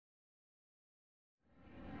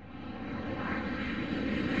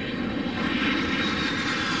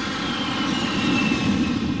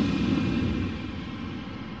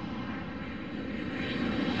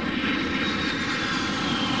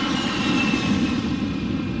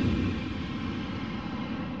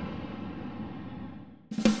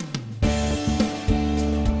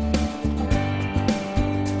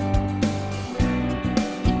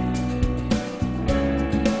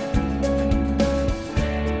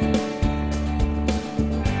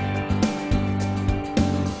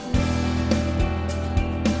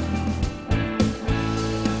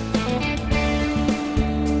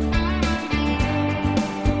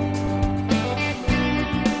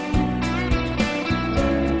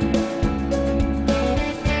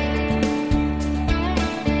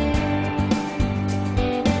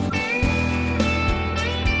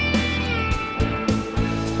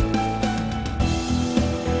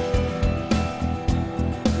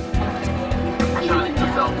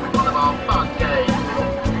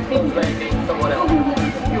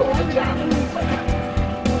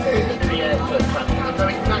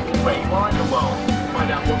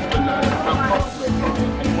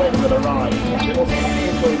will arrive. It will be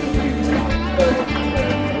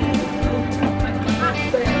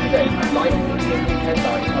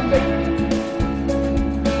headline update.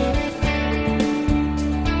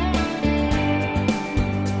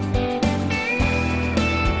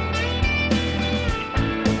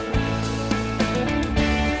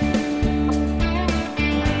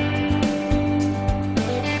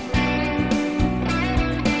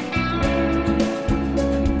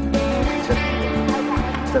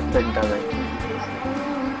 Tình tới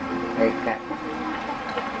cả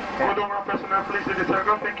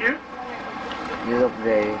như lúc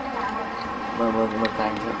về mà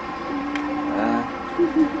cảnh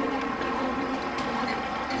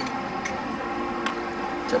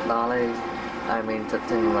chất đó đây I mean chất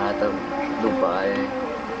tình mà tầm đủ bởi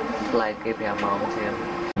lại cái bè mong xem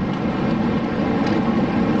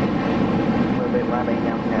mới bên qua đây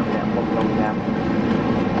nhằm một lồng nhằm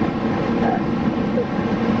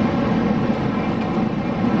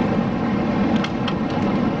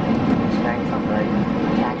sáng xong rồi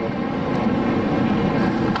ra vậy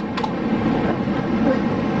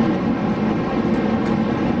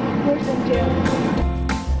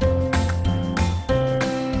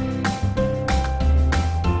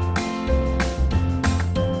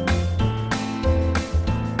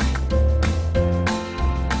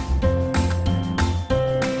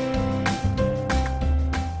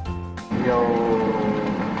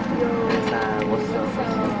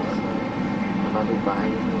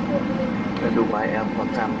Dubai em có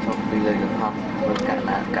trăm trong đi lời được học với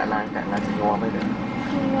cả là chỉ ngon mới được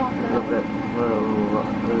lúc đấy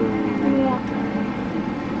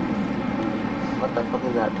what the fuck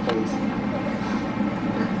is that place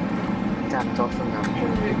trăm cho sân ngầm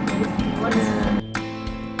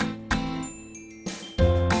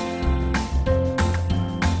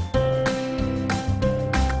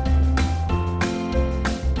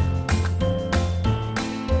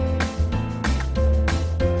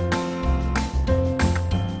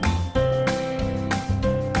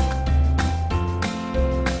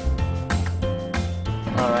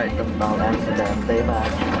tầm vào Amsterdam tế bà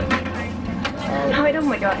thôi đâu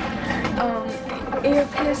mà rồi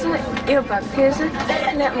earpiece earpiece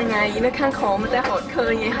lẹ một ngày nó khăn khổ mà ta hột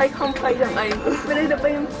khơi vậy hay không phải rằng ấy bên đây được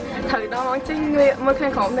em thời đó nói chính người mới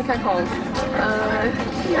khăn khổ không phải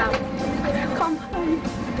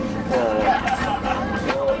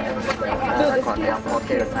còn em có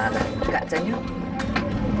thể là này cả tranh nhá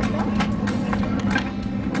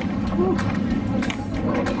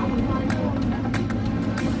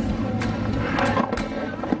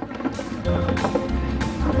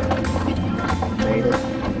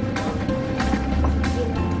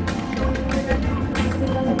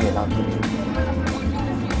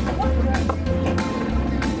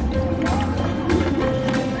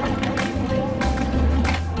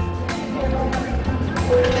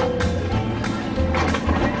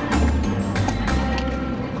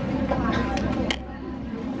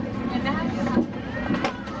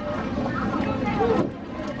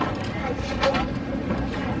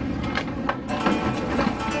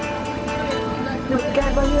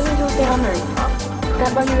Gạt bao nhiêu lên vô teo này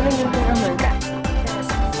gạt bao nhiêu lên vô teo này gạt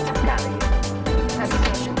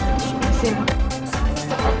xem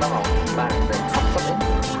nó học bạn về học sắp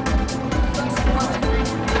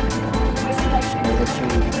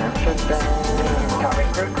đấy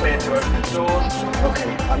ok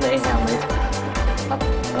anh này nào mấy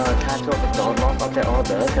tha cho cái đó nó có thể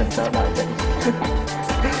order cần sao đại chạy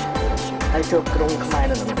hay cho cái đông khai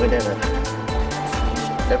là người đây là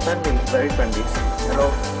they're friendly, very friendly. Hello.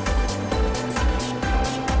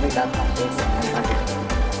 Mình đang học cái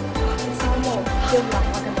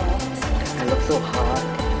I look so hot.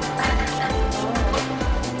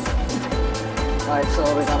 Alright, so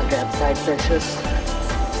we're gonna get side dishes.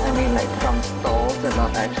 I mean like from stalls and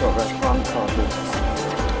not actual restaurant called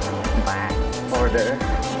back order.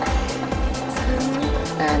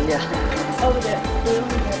 And yeah. over there.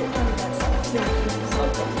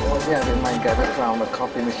 Yeah, we might get it from a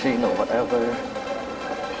coffee machine or whatever.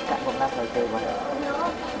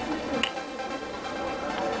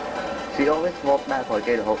 She always walked back or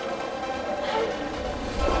get home.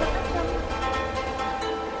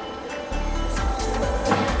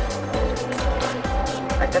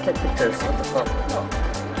 I got the pictures. What the fuck? No.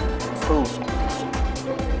 Who?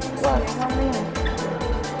 What?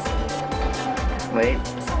 Wait.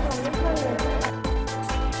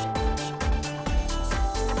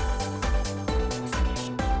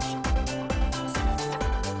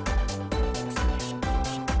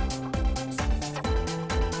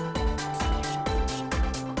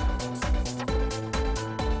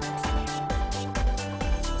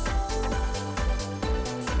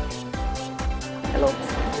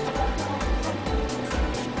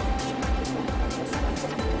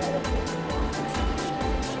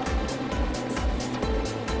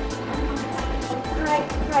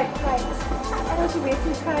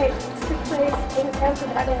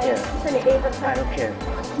 Amsterdam. Yeah. Say it even. I don't care.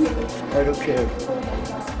 I don't care.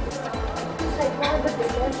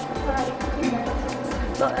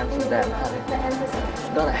 Not Amsterdam.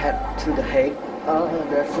 Gonna head to the Hague.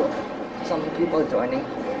 There's some people joining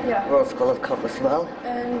Yeah. World Scholar Cup as well.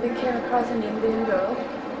 And we came across an Indian girl.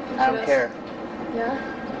 I don't care. Yeah.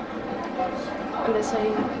 And they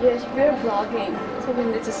say, yes, we're vlogging. So we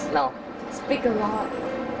need to No. speak a lot.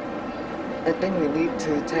 I think we need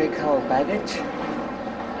to take our baggage.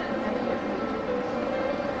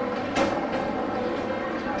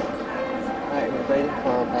 Alright, we're waiting for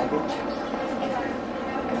our baggage.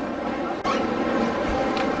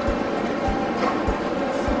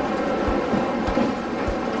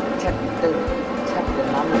 Check the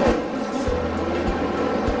number.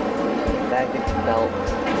 Baggage belt.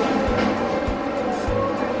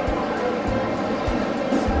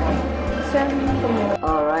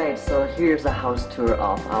 Alright, so here's a house tour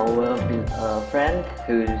of our friend,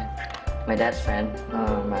 who's my dad's friend,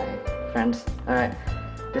 my friends. Alright,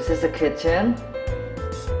 this is the kitchen.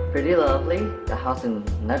 Pretty lovely. The house in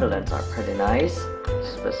Netherlands are pretty nice,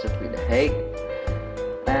 specifically the Hague.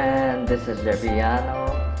 And this is their piano.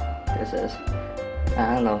 This is,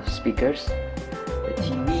 I don't know, speakers. The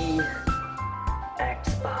TV,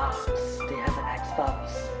 Xbox. They have an Xbox.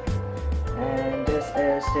 And this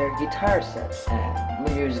is their guitar set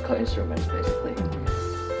and musical instruments, basically.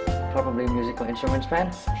 Probably musical instruments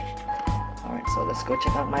fan. Alright, so let's go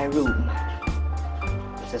check out my room.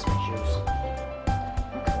 This is my shoes.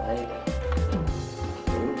 Okay.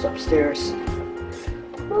 Room's upstairs.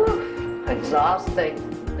 Whew, exhausting.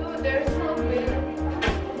 Dude, there's no bin.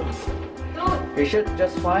 Dude, You should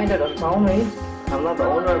just find it or tell me. I'm not the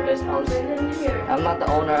owner of this house. in here. I'm not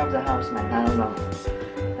the owner of the house, man. I don't know.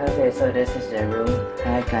 Okay, so this is their room.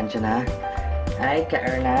 Hi, Kanchhna. Hi,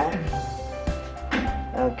 Kakrona.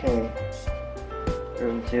 Okay.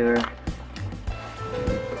 Room tour.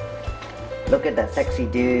 Look at that sexy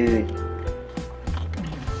dude.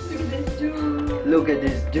 Look at this dude. Look at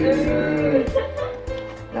this dude.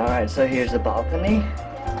 Alright, so here's the balcony.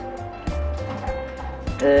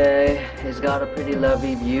 It's got a pretty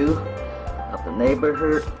lovely view of the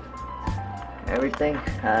neighborhood. Everything.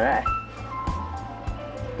 Alright.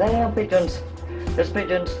 Damn, pigeons. There's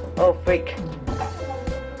pigeons. Oh, freak.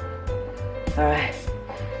 Alright.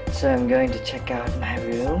 So I'm going to check out my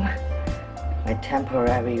room. My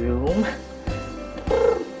temporary room.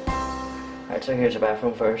 Alright, so here's the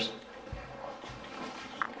bathroom first.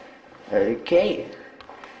 Okay.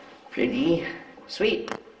 Pretty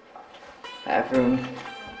sweet. Bathroom.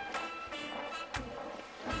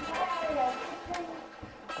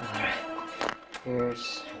 Alright.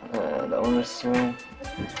 Here's the owner's room.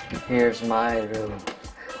 Here's my room.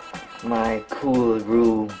 My cool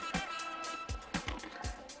room.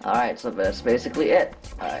 Alright, so that's basically it.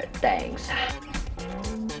 Alright, thanks.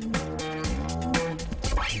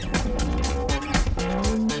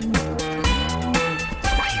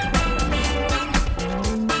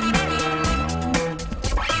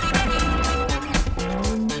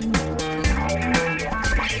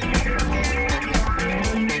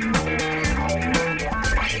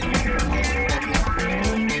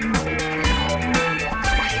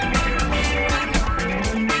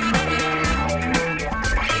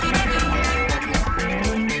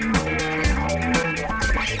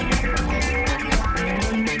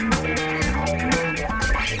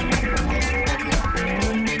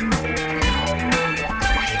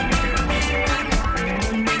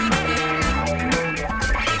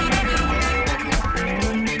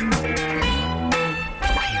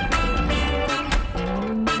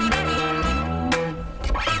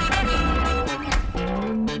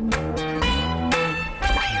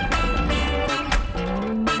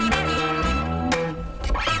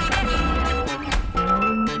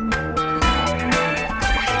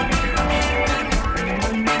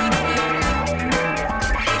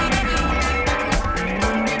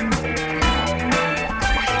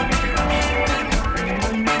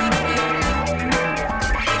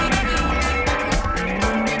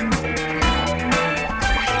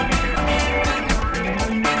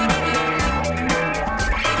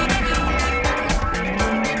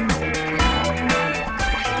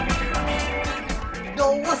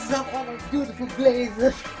 Beautiful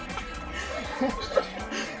blazes.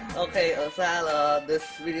 Okay, ở xa là this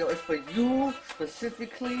video is for you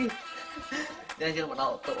specifically. Nên chưa bắt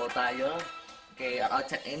đầu tụ ô tay vô. Okay, ở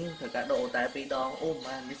check in thử cả độ tay pi đong. Oh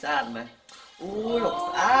man, đi xa mà. Ui,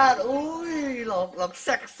 lọc xa, ui, lọc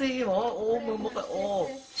sexy mà. Oh, mơ cái ô.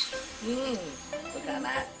 Mơ cả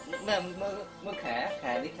nà, mơ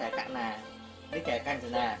khẽ đi khẽ cả nà, đi khẽ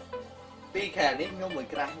Kanchhna. Pi khẻ đi nhung mới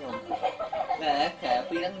crash nhung. Nè khẻ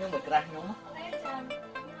pi đang nhung mới crash nhung.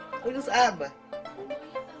 Ôi nó sao vậy?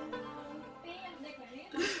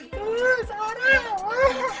 Sao đó?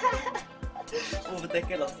 Ôi mình thấy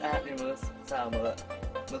cái lọc sao đi mà sao mà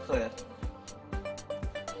nó khơi à?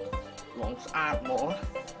 Lọc sao mà?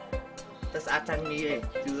 Ta sao chăn mi ấy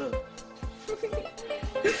chưa?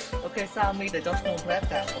 Ok sao mi để cho không phép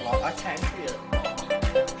cả lọc ở chán kìa.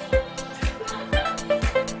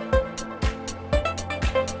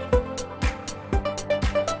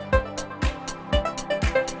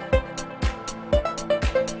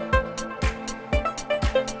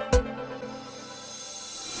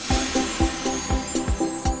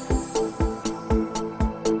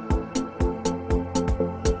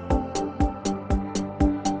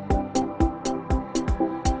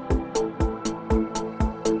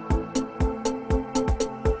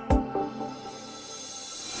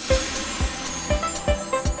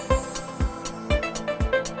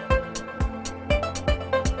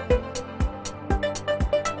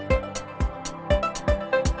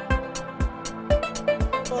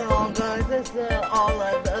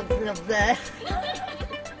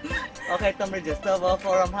 Ok, tâm register vào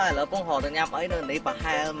forum 2 là bông hồ từ nhằm ấy nên đi bà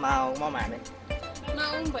hai màu màu màn này.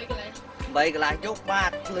 Mau vậy cái này. Vậy là chút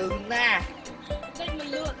bát lương na. Đây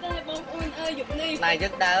mình lựa đây bông ôn ơi dục đi. Này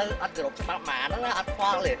rất đau, ăn được cho bác mà nó ăn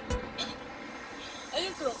khoang liền.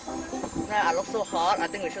 Ấy được. Nah, I look so hot. I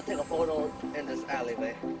think we should take a photo in this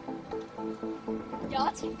alleyway.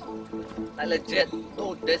 Gió chỉ có. Like legit.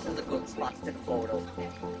 Oh, this is a good spot to take a photo.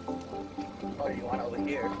 Or do you want over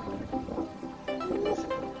here?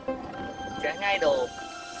 Trái ngay đồ.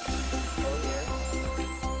 Over here.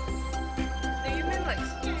 Do you mean like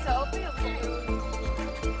selfie or photo?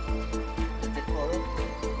 Take photo.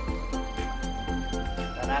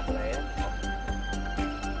 Đã ra cái này á.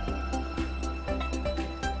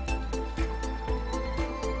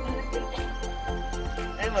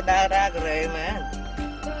 Em mà đa ra cái này mà.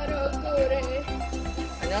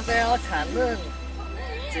 안녕하세요. 저는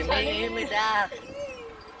지민입니다.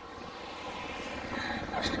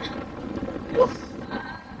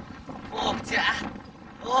 Ô, chà.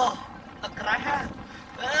 Ô, nó cái ha.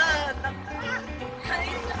 Nó Thấy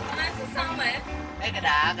ai sẽ sao mẹ? cái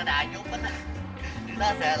đà vô mình. Chúng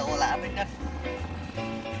ta sẽ lộ lại mình nha.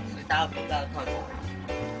 Người ta thôi rồi.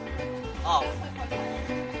 Oh.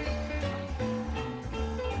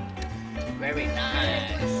 Very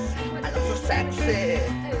nice. I look so sexy.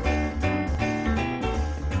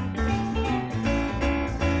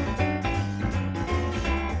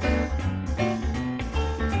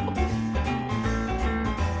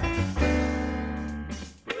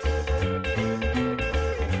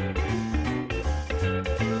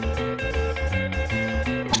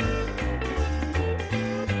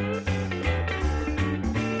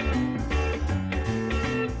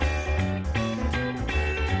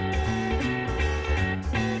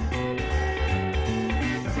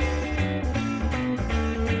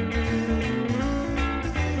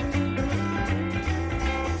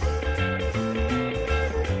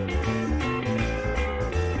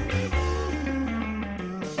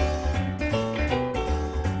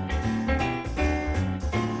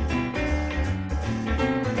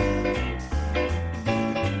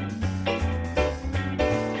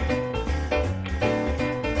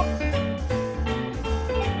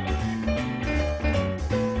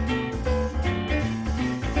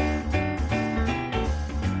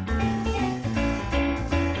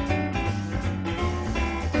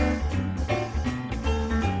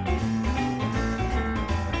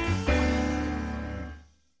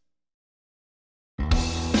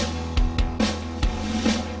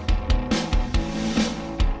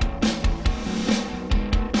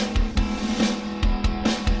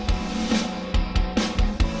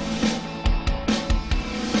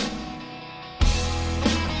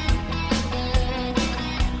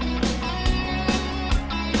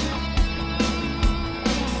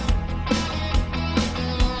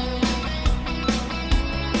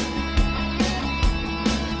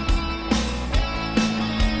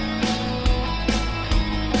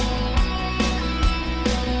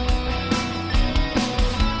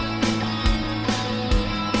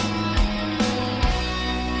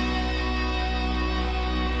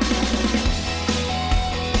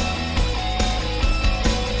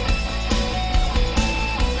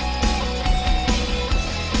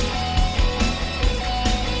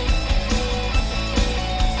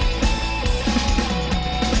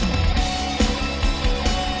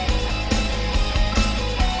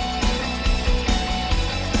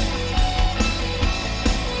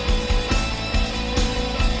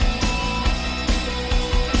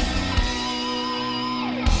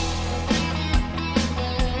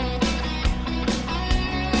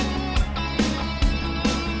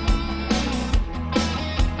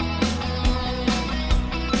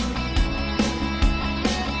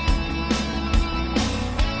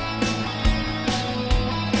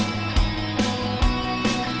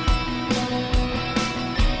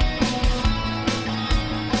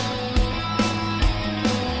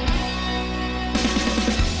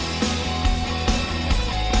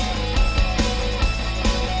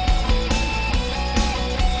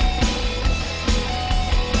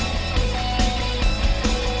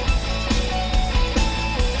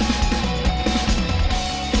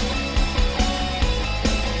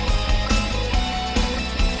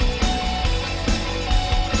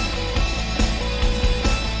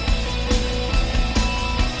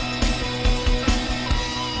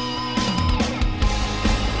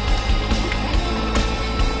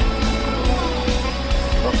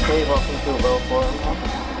 for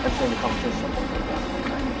entering the competition.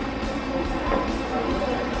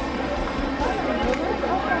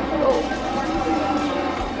 Oh.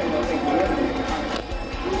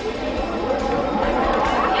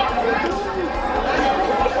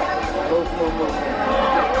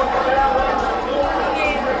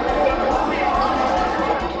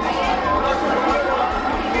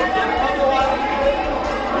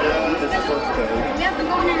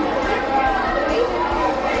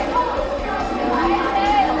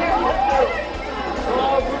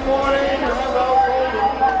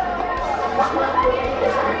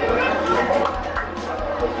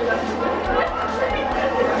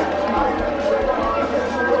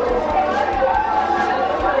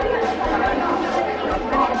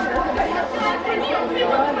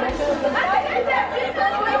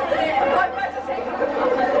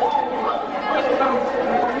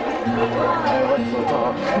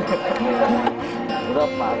 Lớp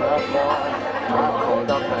mà lớp đó còn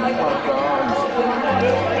đọc thành con con.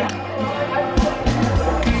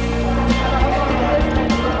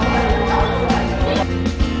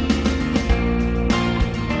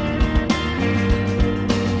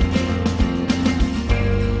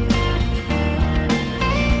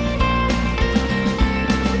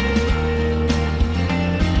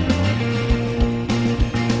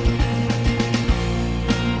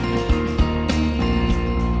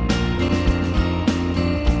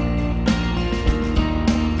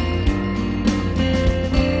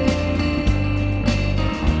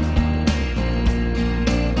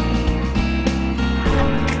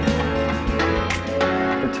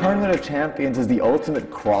 Tournament of Champions is the ultimate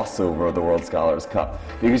crossover of the World Scholars Cup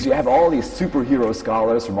because you have all these superhero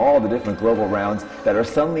scholars from all the different global rounds that are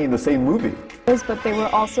suddenly in the same movie. But they were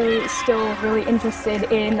also still really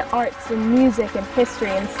interested in arts and music and history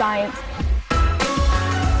and science.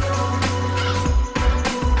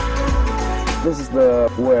 This is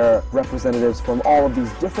where representatives from all of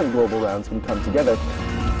these different global rounds can come together.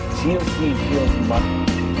 TLC feels much.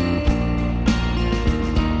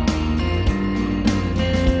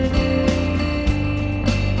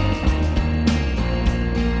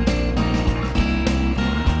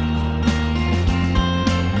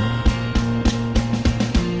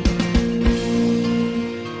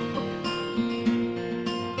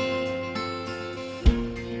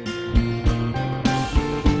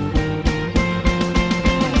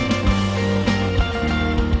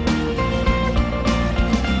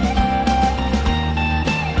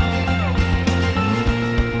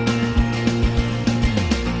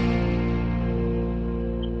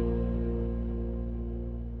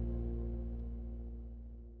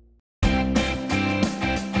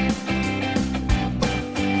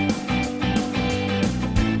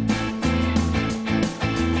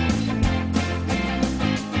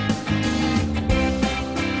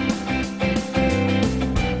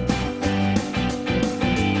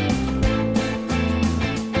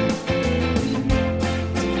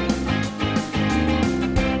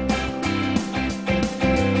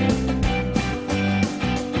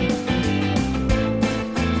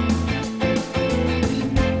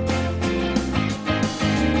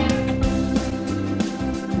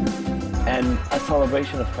 And a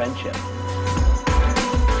celebration of friendship.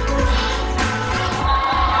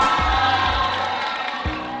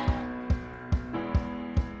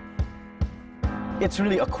 It's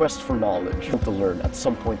really a quest for knowledge to learn at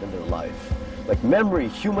some point in their life. Like memory,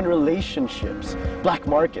 human relationships, black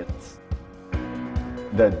markets.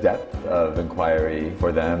 The depth of inquiry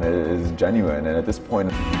for them is genuine, and at this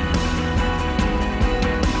point,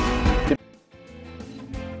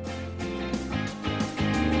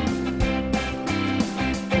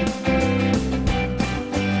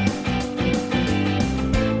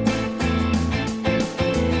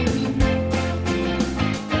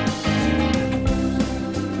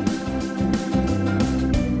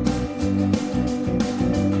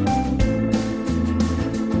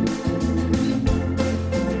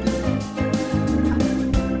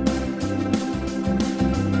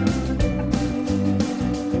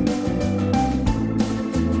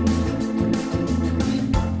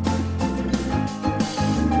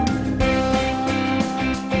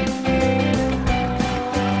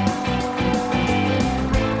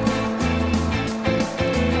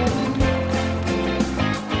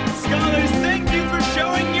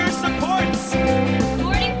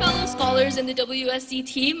 in the WSC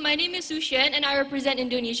team. My name is Su Shen and I represent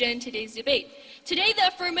Indonesia in today's debate. Today the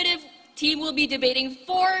affirmative team will be debating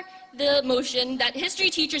for the motion that history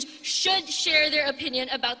teachers should share their opinion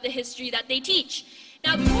about the history that they teach.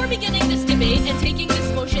 Now before beginning this debate and taking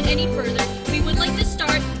this motion any further, we would like to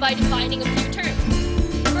start by defining a few terms.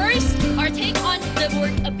 First, our take on the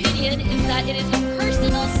word opinion is that it is a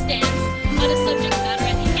personal stance on a subject matter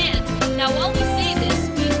at hand. Now, while we say this,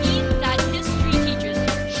 we mean that history teachers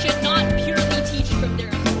should not purely teach from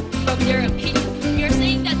their opinion. We are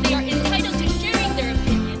saying that they are entitled to sharing their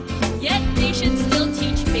opinion, yet they should still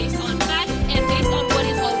teach based on fact and based on what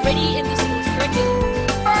is already in the school's curriculum.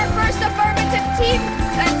 Our first affirmative team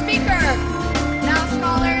and speaker. Now,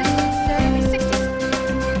 scholars, there will be 60.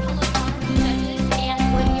 Hello, honorable judges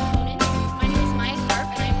and worthy opponents. My name is Maya Karp,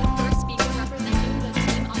 and I'm the first speaker representing the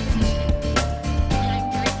team opposition. And I'm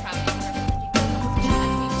very proud to be representing the opposition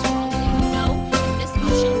as we strongly know this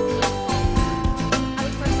motion will fall. I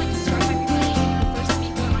would first like to start by presenting the first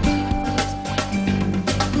speaker on the affirmative's point.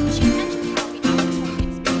 She mentioned how the outperforming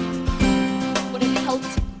experience would have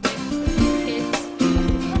helped with kids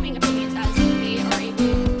forming opinions as they are able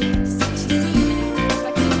to see many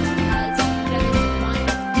perspectives as that is one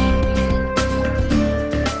main reason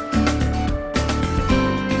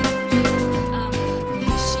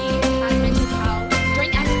she had mentioned how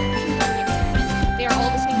during the execution learning experiment they are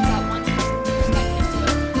all listening to that one person's perspective,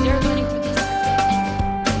 so they're learning through this method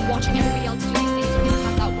and watching everybody else do these things or not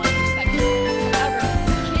have that one perspective. However,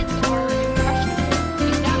 kids are impressionable.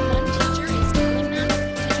 If that one teacher is telling them to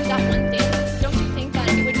do that one thing, don't you think that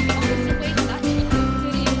it would be the opposite way to that teacher?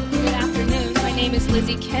 Good afternoon. My name is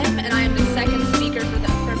Lizzie Kim, and I am the second speaker for the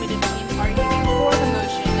affirmative team arguing for the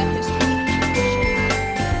motion that history teachers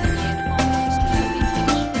should have in all history that they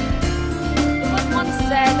teach. It was once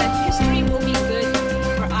said that history will be good,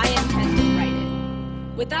 for I intend to write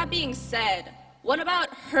it. With that being said, what about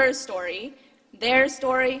her story, their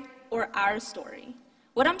story, or our story?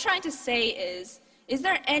 What I'm trying to say is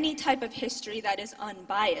there any type of history that is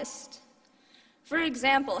unbiased? For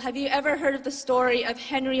example, have you ever heard of the story of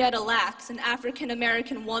Henrietta Lacks, an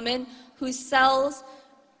African-American woman whose cells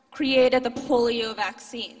created the polio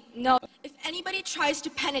vaccine? No. If anybody tries to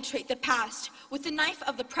penetrate the past with the knife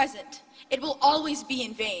of the present, it will always be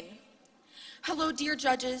in vain. Hello, dear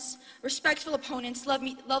judges, respectful opponents,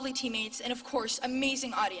 lovely teammates, and of course,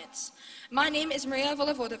 amazing audience. My name is Maria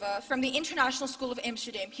Volovodova from the International School of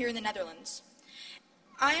Amsterdam here in the Netherlands.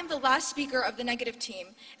 I am the last speaker of the negative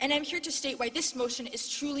team, and I'm here to state why this motion is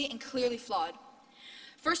truly and clearly flawed.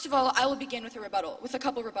 First of all, I will begin with a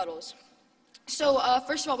couple rebuttals. So,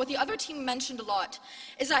 first of all, what the other team mentioned a lot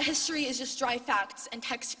is that history is just dry facts and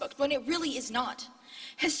textbooks, when it really is not.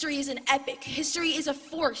 History is an epic, history is a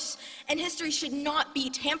force, and history should not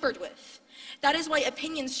be tampered with. That is why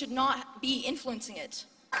opinions should not be influencing it.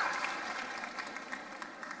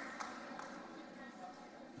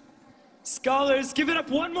 Scholars, give it up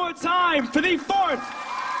one more time for the fourth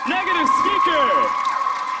negative speaker.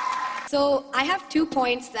 So I have 2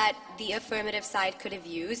 points that the affirmative side could have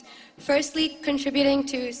used. Firstly, contributing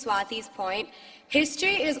to Swati's point,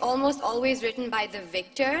 history is almost always written by the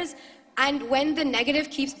victors, and when the negative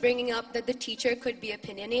keeps bringing up that the teacher could be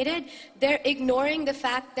opinionated, they're ignoring the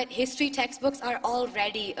fact that history textbooks are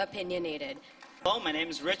already opinionated. Hello, my name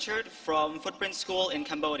is Richard from Footprint School in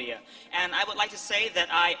Cambodia, and I would like to say that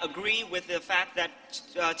I agree with the fact that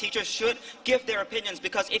teachers should give their opinions,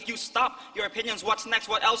 because if you stop your opinions, what's next?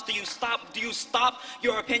 What else do you stop? Do you stop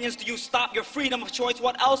your opinions? Do you stop your freedom of choice?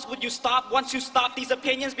 What else would you stop once you stop these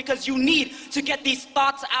opinions? Because you need to get these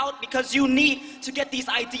thoughts out, because you need to get these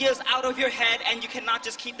ideas out of your head, and you cannot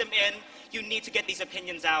just keep them in. You need to get these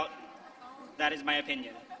opinions out. That is my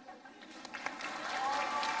opinion.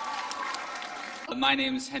 My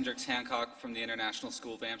name is Hendrix Hancock from the International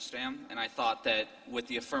School of Amsterdam, and I thought that with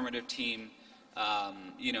the affirmative team,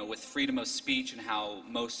 with freedom of speech and how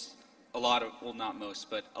a lot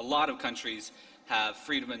of countries have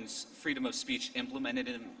freedom of speech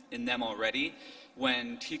implemented in them already.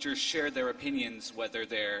 When teachers share their opinions, whether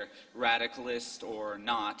they're radicalist or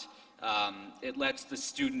not, it lets the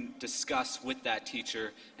student discuss with that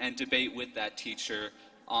teacher and debate with that teacher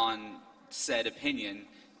on said opinion,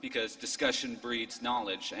 because discussion breeds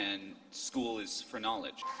knowledge, and school is for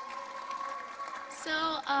knowledge. So,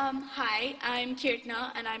 hi, I'm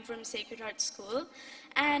Kanchhna, and I'm from Sacred Heart School,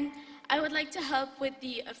 and I would like to help with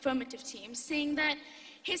the affirmative team, saying that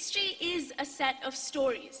history is a set of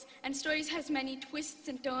stories, and stories has many twists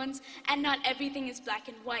and turns, and not everything is black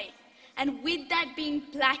and white. And with that being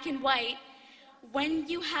black and white, when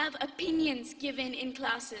you have opinions given in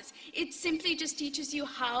classes, it simply just teaches you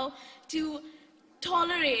how to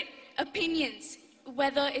tolerate opinions,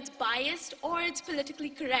 whether it's biased or it's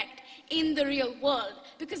politically correct in the real world,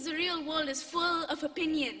 because the real world is full of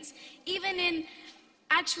opinions, even in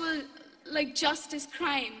actual justice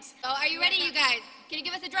crimes. So are you ready, you guys? Can you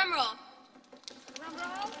give us a drum roll? Drum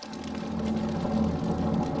roll.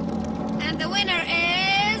 And the winner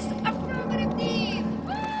is affirmative team.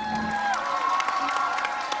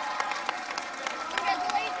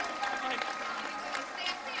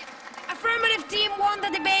 team won the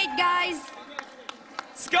debate, guys.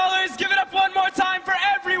 Scholars, give it up one more time for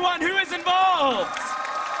everyone who is involved.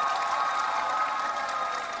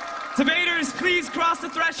 Debaters, please cross the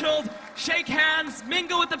threshold, shake hands,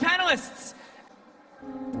 mingle with the panelists.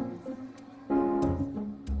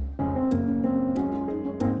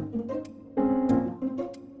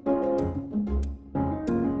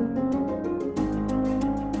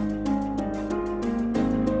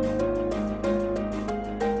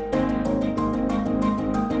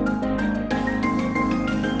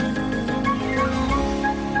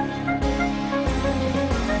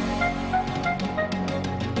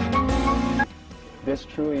 This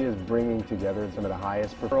truly is bringing together some of the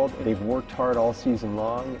highest performers. They've worked hard all season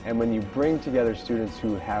long, and when you bring together students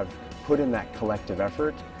who have put in that collective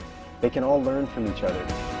effort, they can all learn from each other.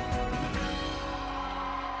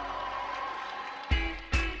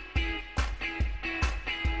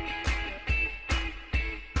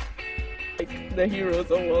 The heroes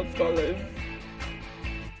of world scholars.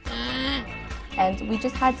 And we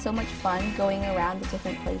just had so much fun going around the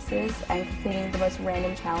different places and completing the most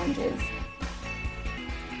random challenges.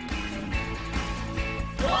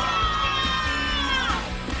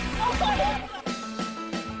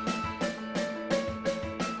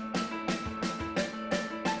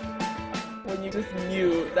 When you just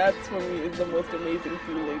knew, that's for me is the most amazing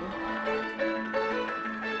feeling.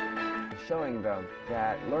 Showing them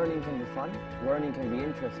that learning can be fun, learning can be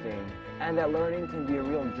interesting, and that learning can be a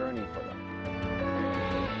real journey for them.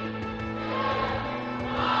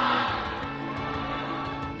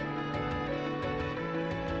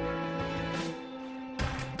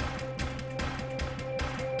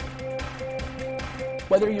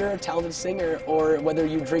 Whether you're a talented singer or whether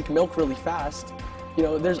you drink milk really fast, you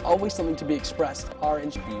know, there's always something to be expressed.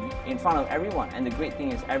 In front of everyone, and the great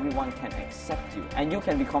thing is everyone can accept you, and you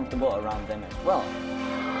can be comfortable around them as well.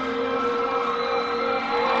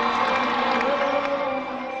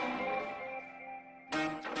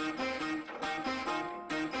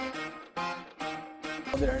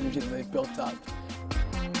 Their energy that they've built up.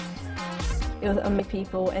 It was meet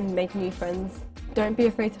people and make new friends. Don't be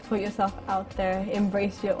afraid to put yourself out there,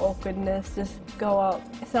 embrace your awkwardness, just go out,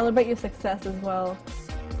 celebrate your success as well.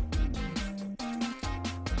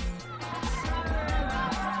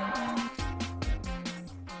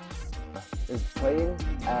 Is playing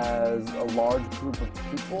as a large group of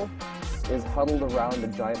people is huddled around a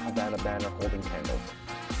giant Havana banner holding candles.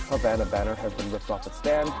 Havana banner has been ripped off its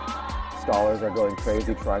stand. Scholars are going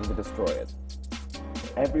crazy trying to destroy it.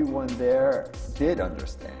 Everyone there did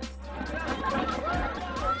understand.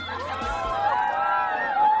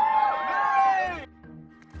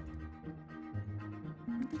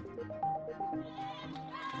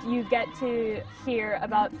 You get to hear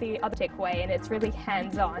about the other takeaway, and it's really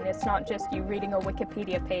hands-on. It's not just you reading a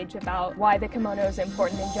Wikipedia page about why the kimono is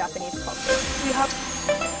important in Japanese culture. You have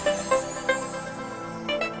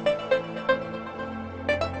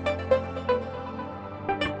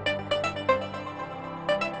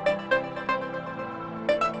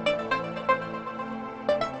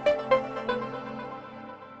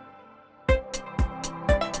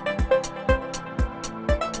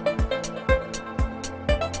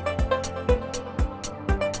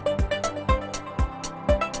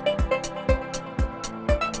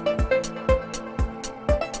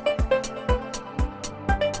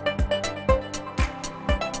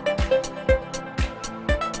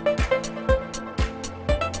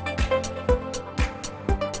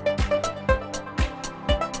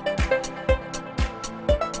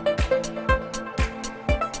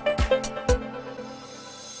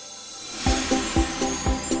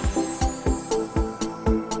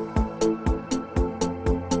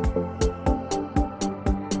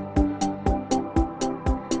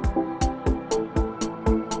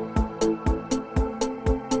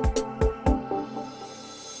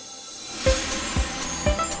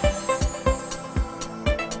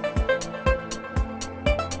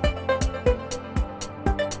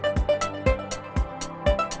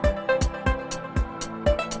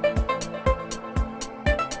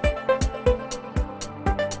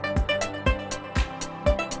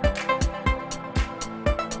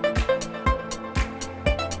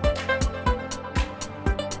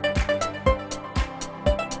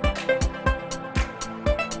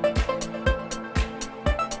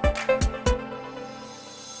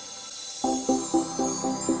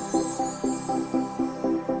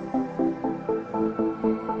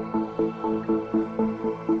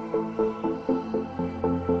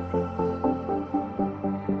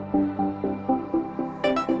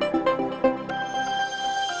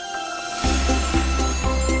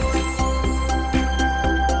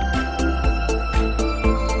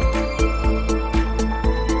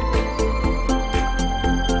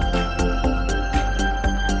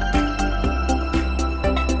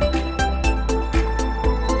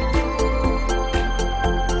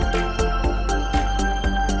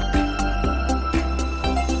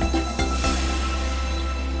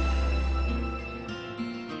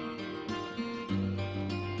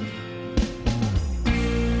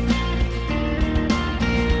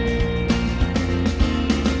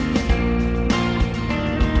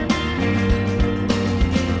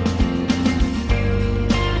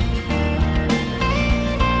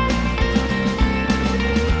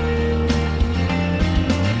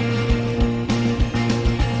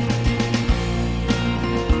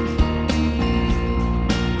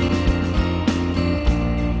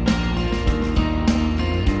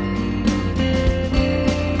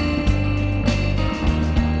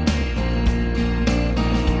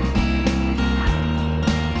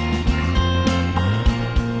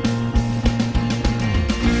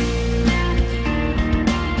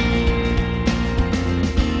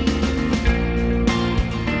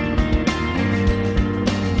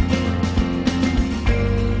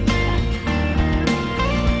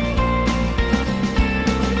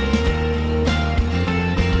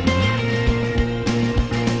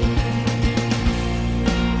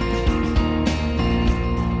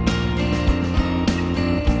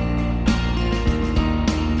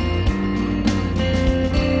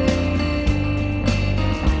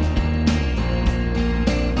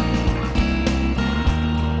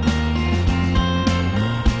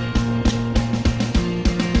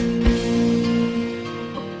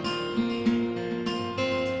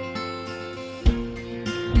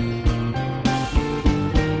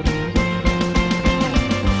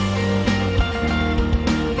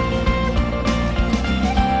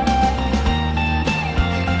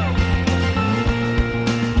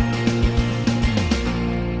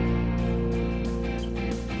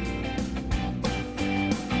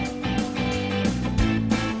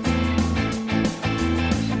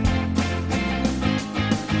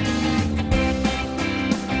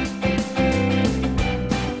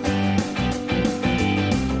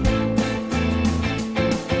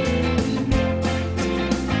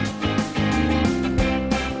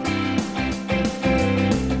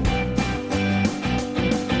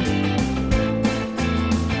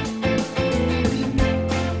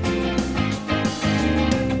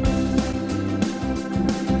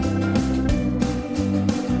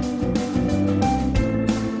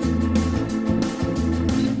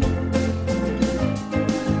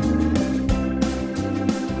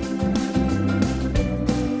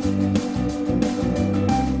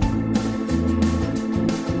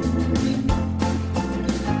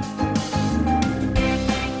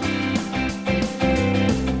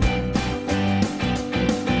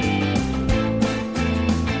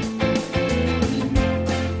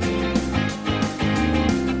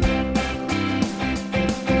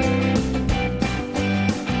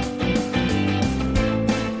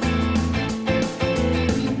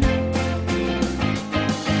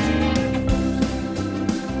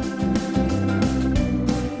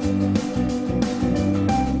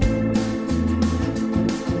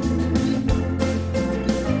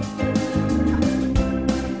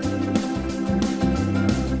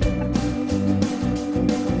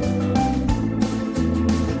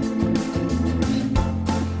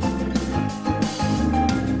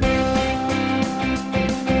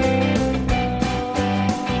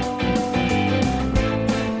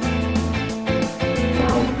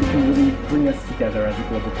bring us together as a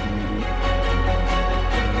global community.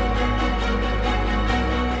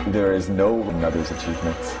 There is no another's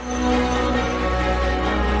achievements.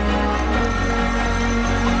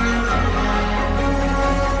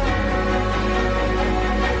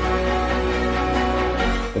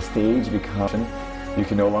 The stage becomes, you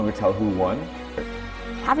can no longer tell who won.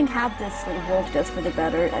 Having had this sort of world just for the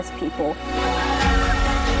better as people.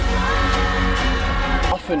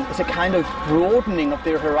 Often it's a kind of broadening of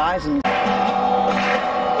their horizons.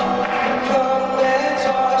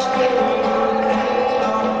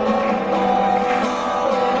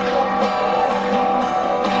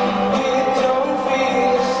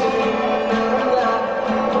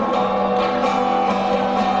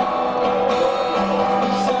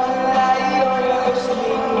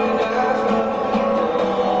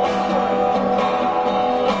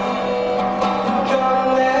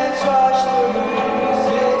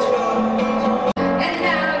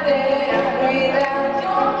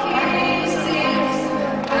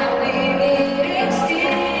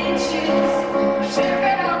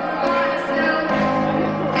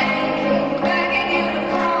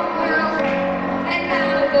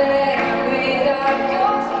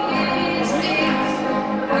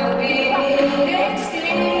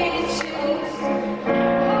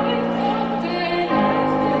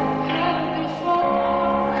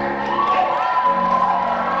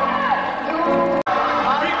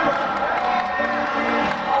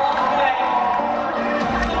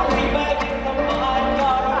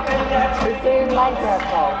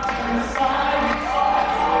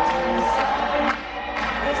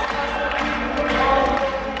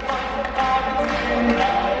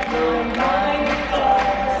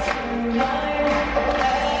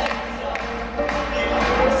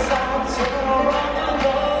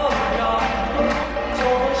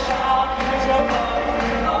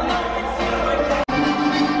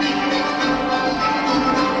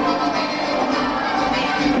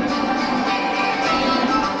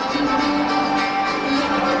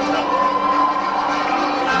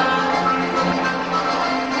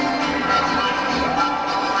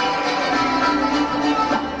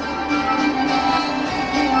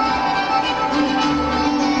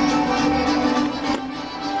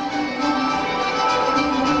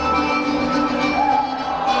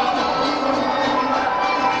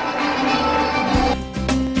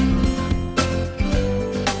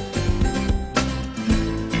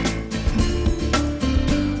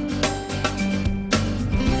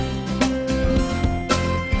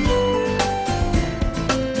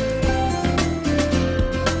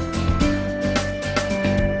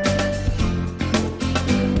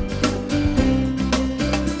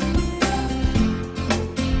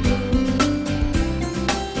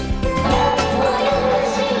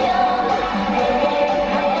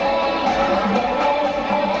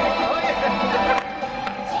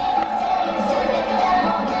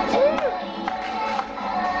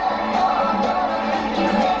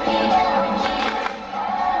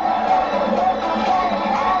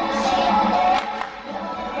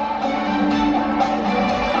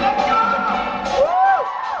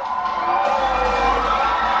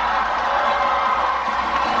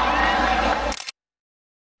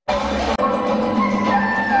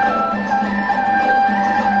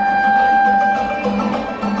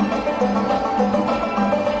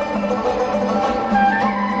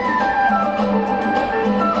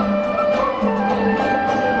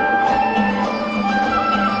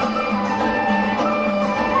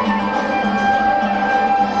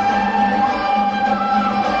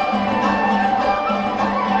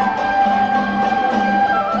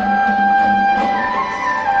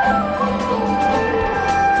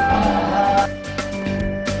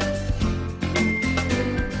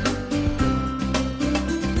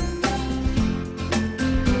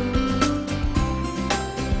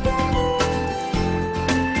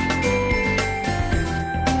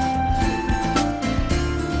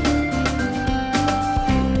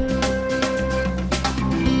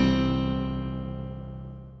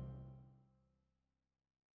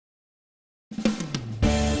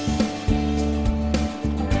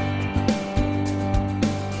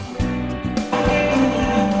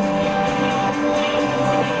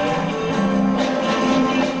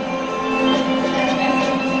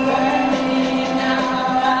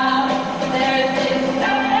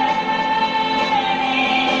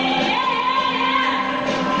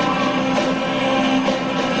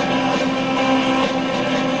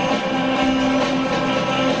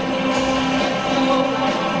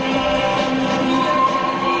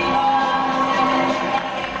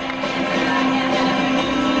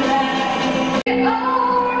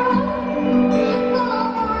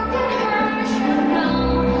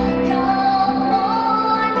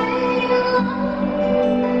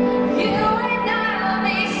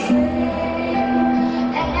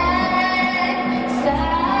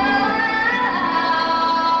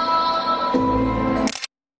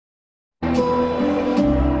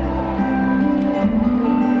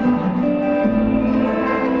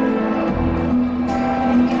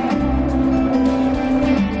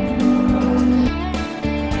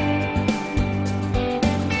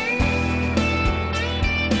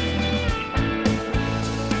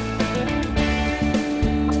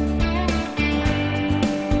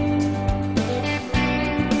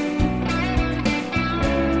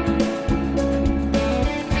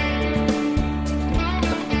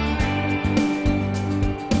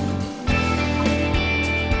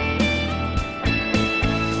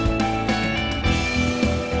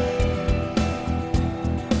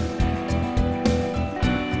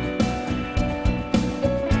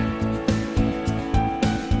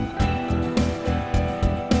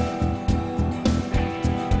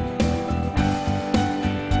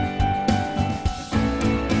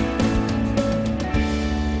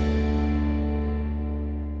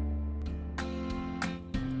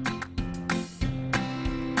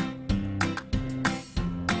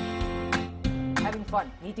 fun,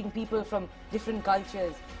 meeting people from different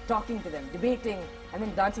cultures, talking to them, debating, and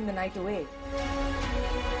then dancing the night away.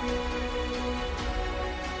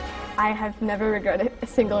 I have never regretted a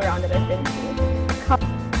single round that I've been to.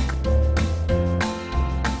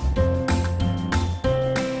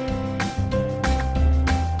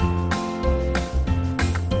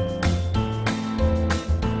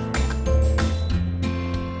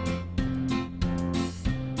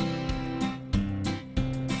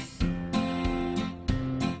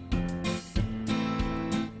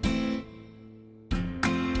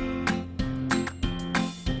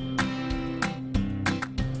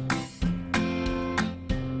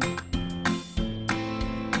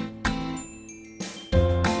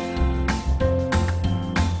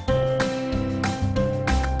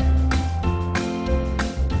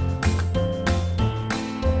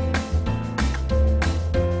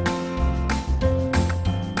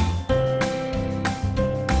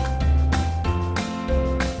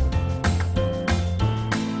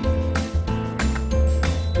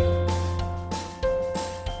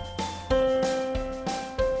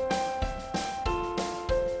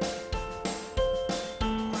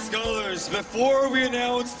 Before we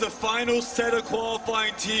announce the final set of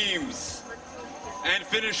qualifying teams and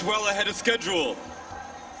finish well ahead of schedule,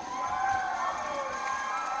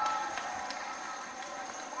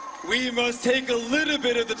 we must take a little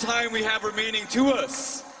bit of the time we have remaining to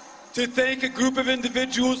us to thank a group of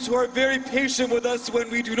individuals who are very patient with us when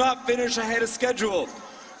we do not finish ahead of schedule,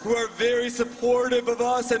 who are very supportive of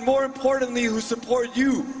us, and more importantly, who support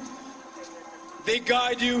you. They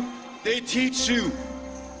guide you, they teach you,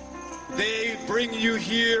 they bring you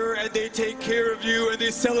here, and they take care of you, and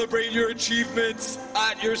they celebrate your achievements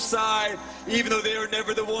at your side. Even though they are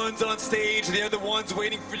never the ones on stage, they are the ones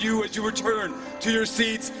waiting for you as you return to your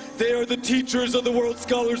seats. They are the teachers of the World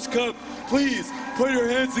Scholars Cup. Please put your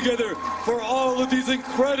hands together for all of these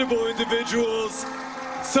incredible individuals.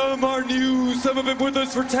 Some are new, some have been with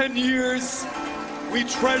us for 10 years. We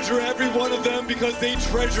treasure every one of them because they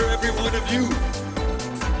treasure every one of you.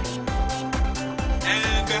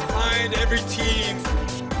 And behind every team,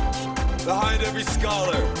 behind every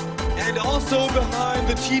scholar, and also behind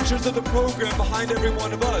the teachers of the program, behind every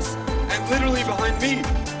one of us, and literally behind me,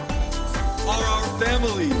 are our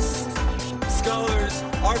families. Scholars,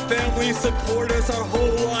 our families support us our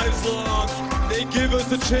whole lives long. They give us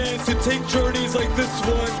a chance to take journeys like this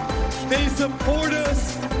one. They support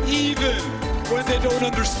us even when they don't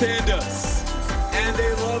understand us. And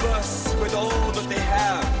they love us with all that they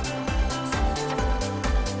have.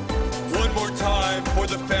 One more time for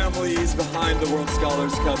the families behind the World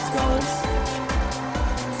Scholars Cup, scholars.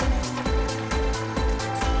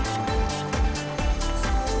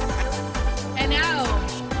 And now,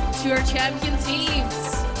 to our champion teams.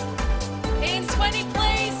 In 20th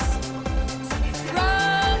place,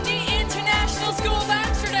 from the International School of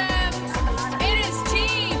Amsterdam, it is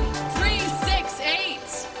Team 368.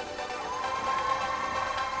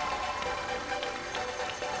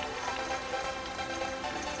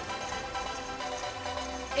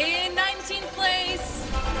 In 19th place,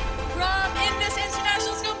 from Indus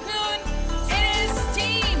International School of Poon, it is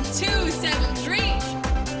Team 273.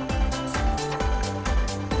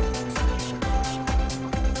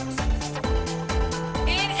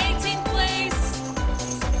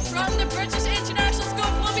 British International School of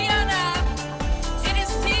Ljubljana, it is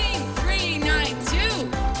Team 392.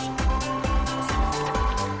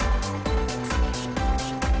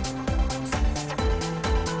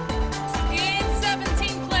 In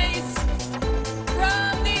 17th place,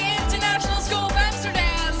 from the International School of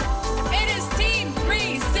Amsterdam, it is Team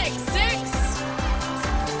 366.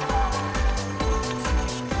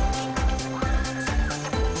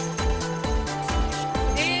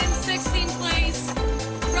 In 16th place,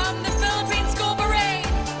 from the Philippine School of Bahrain,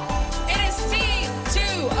 it is Team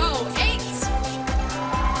 208.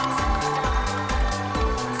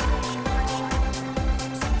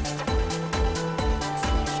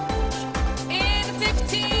 In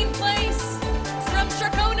 15th place, from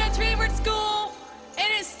Strathcona Trevor School,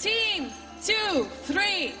 it is Team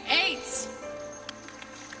 238.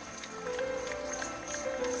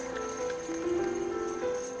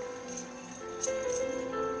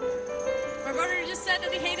 My brother just said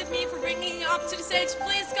that he hated me for bringing him up to the stage.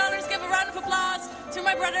 Please, scholars, give a round of applause to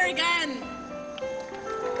my brother again.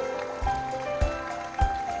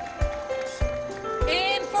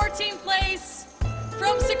 In 14th place,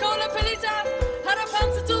 from Sekolah Pelita,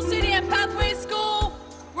 Harapan Satul City and Pathway School,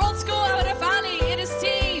 World School out of Valley, it is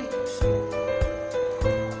Team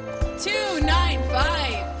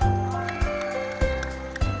 295.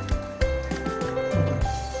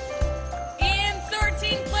 In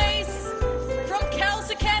 13th place, from Cal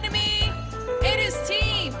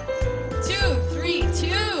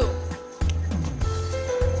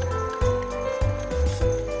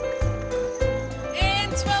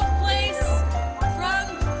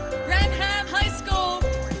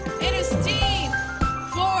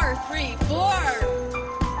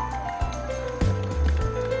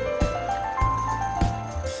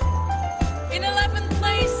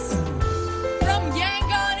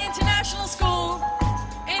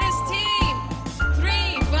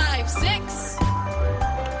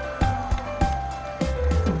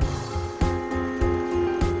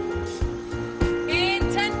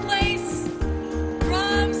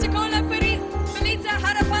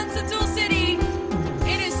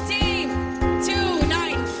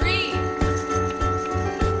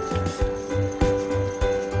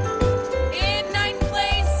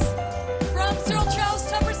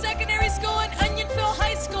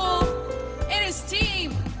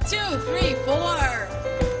 2, 3, 4.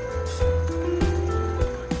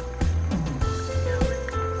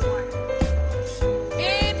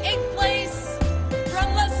 In 8th place from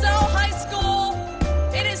LaSalle High School,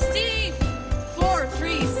 it is Steve,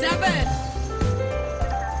 437.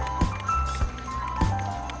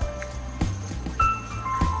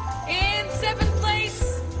 In 7th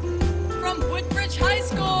place from Woodbridge High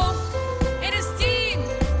School, it is Steve,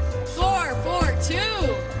 442.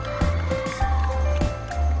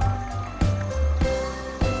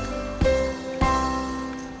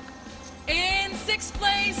 In 6th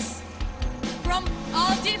place from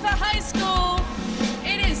Aldifa High School,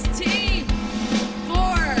 it is Team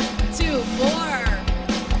 424.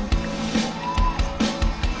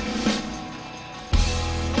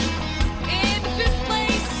 In 5th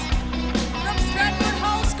place from Stratford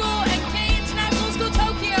Hall School and K International School,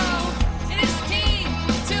 Tokyo, it is Team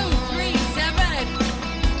 237.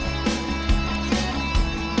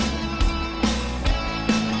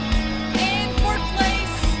 In 4th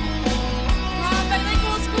place from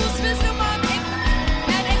Bilingual School, Swisnomam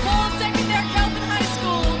and Ecole Secondary Calvin High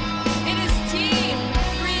School, it is Team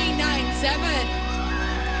 397.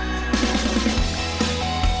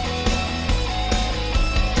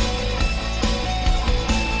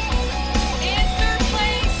 In 3rd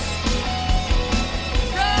place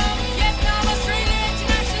from Vietnam Australia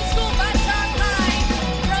International School, Van Thang Hai,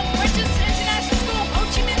 from Bridges International School, Ho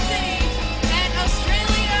Chi Minh City, and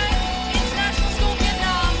Australia International School,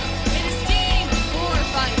 Vietnam, it is Team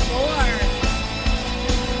 454.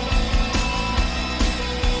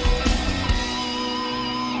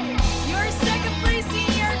 Your 2nd place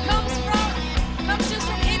senior comes just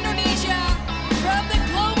from Indonesia, from the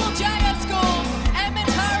Global Jaya School and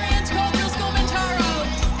Mentarian Cultural School, Mentaro.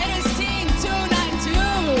 It is Team 292.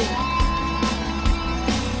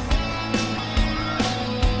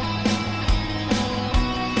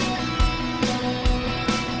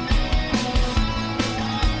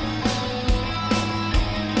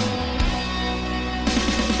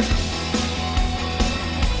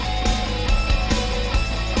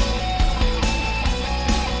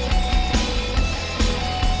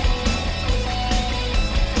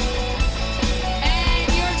 And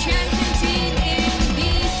your champion team in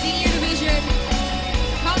the senior division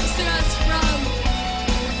comes to us from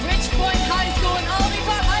Ridgepoint High School and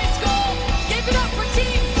Aldifa High School. Give it up for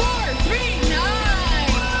Team 439.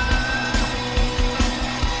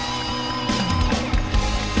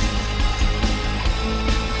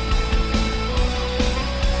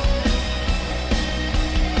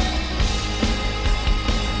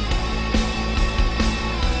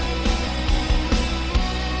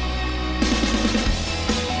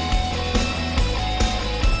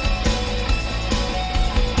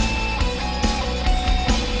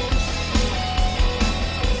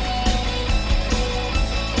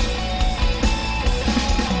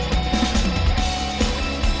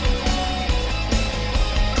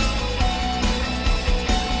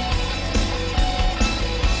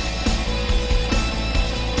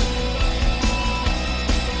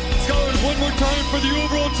 Scholars, one more time for the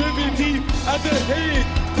overall champion team at the Hague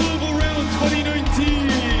Global Round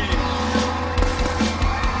 2019.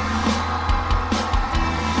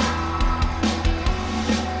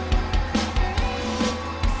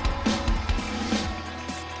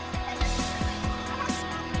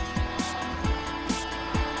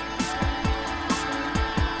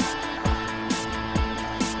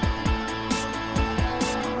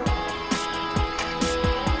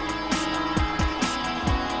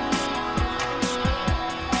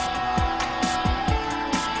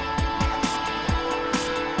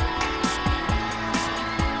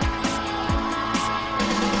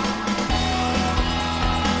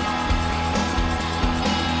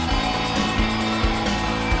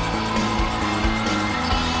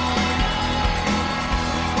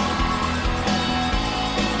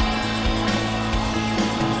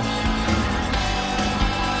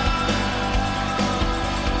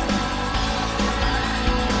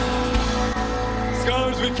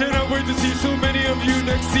 We cannot wait to see so many of you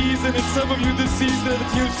next season and some of you this season at the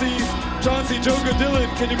TOC. Chauncey, Joga, Dylan,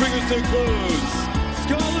 can you bring us to a close?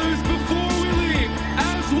 Scholars, before we leave,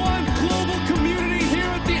 as one global community here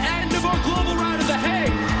at the end of our global round of the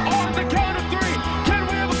Hague, on the count of 3, can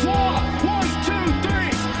we have applause? 1, 2,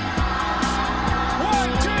 3.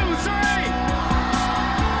 1, 2, 3.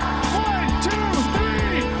 1, 2,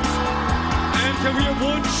 3. And can we have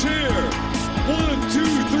one cheer? 1, 2,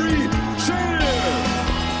 3, cheer!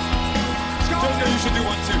 Joga, you should do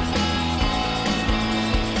 1, 2.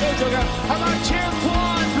 Go, Joga. How about cheer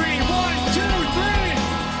quad 3? 1, 2, 3.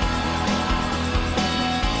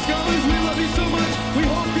 Scholars, we love you so much. We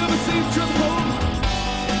hope you have a safe trip home.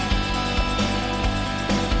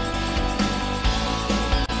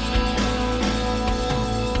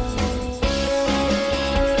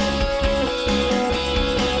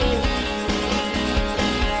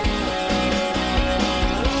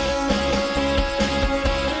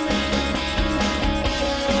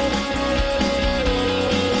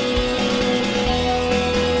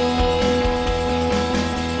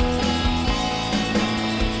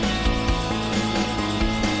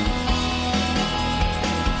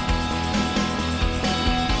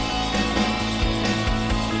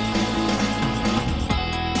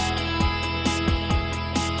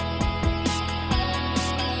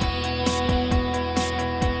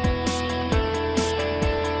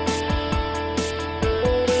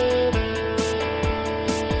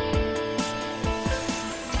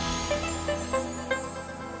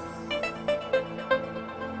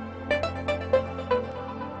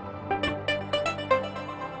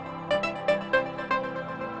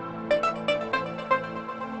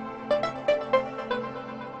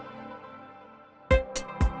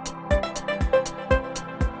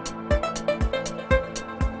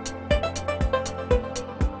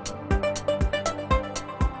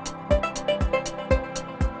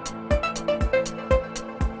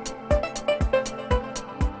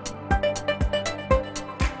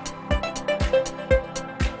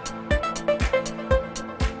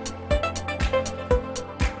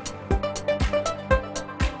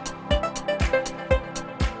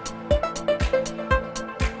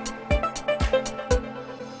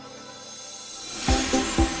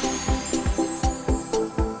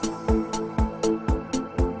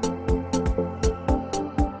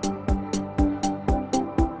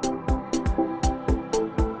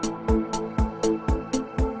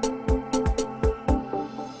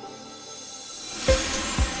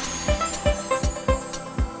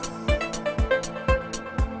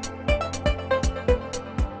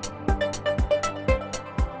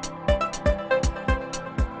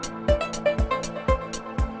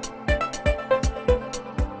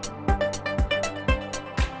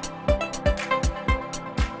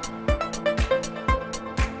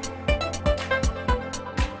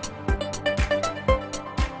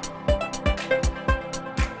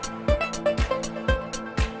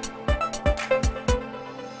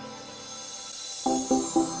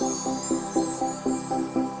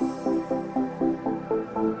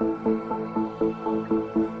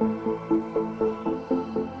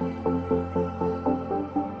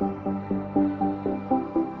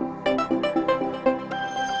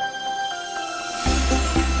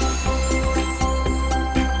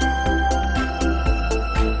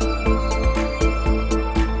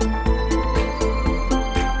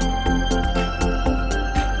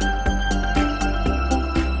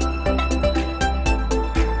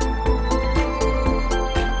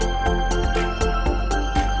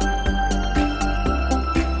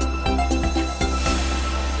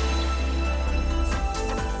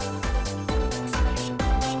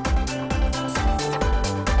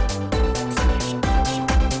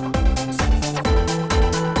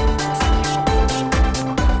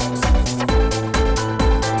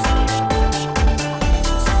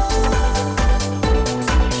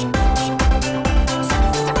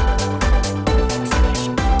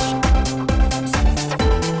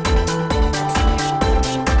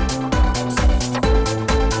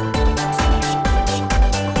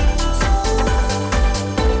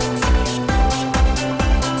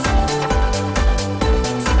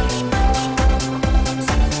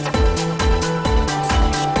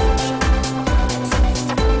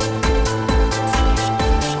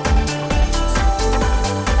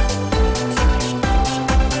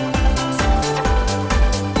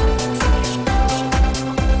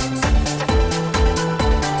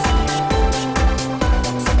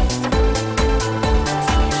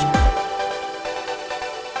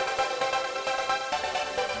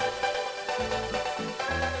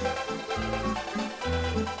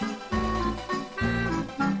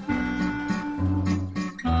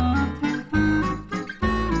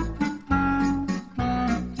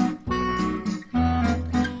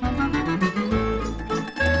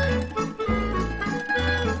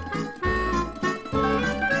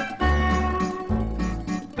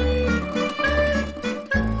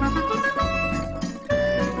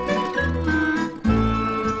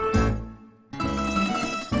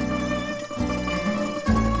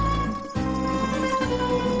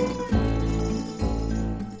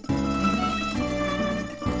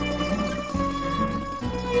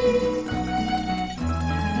 Thank you.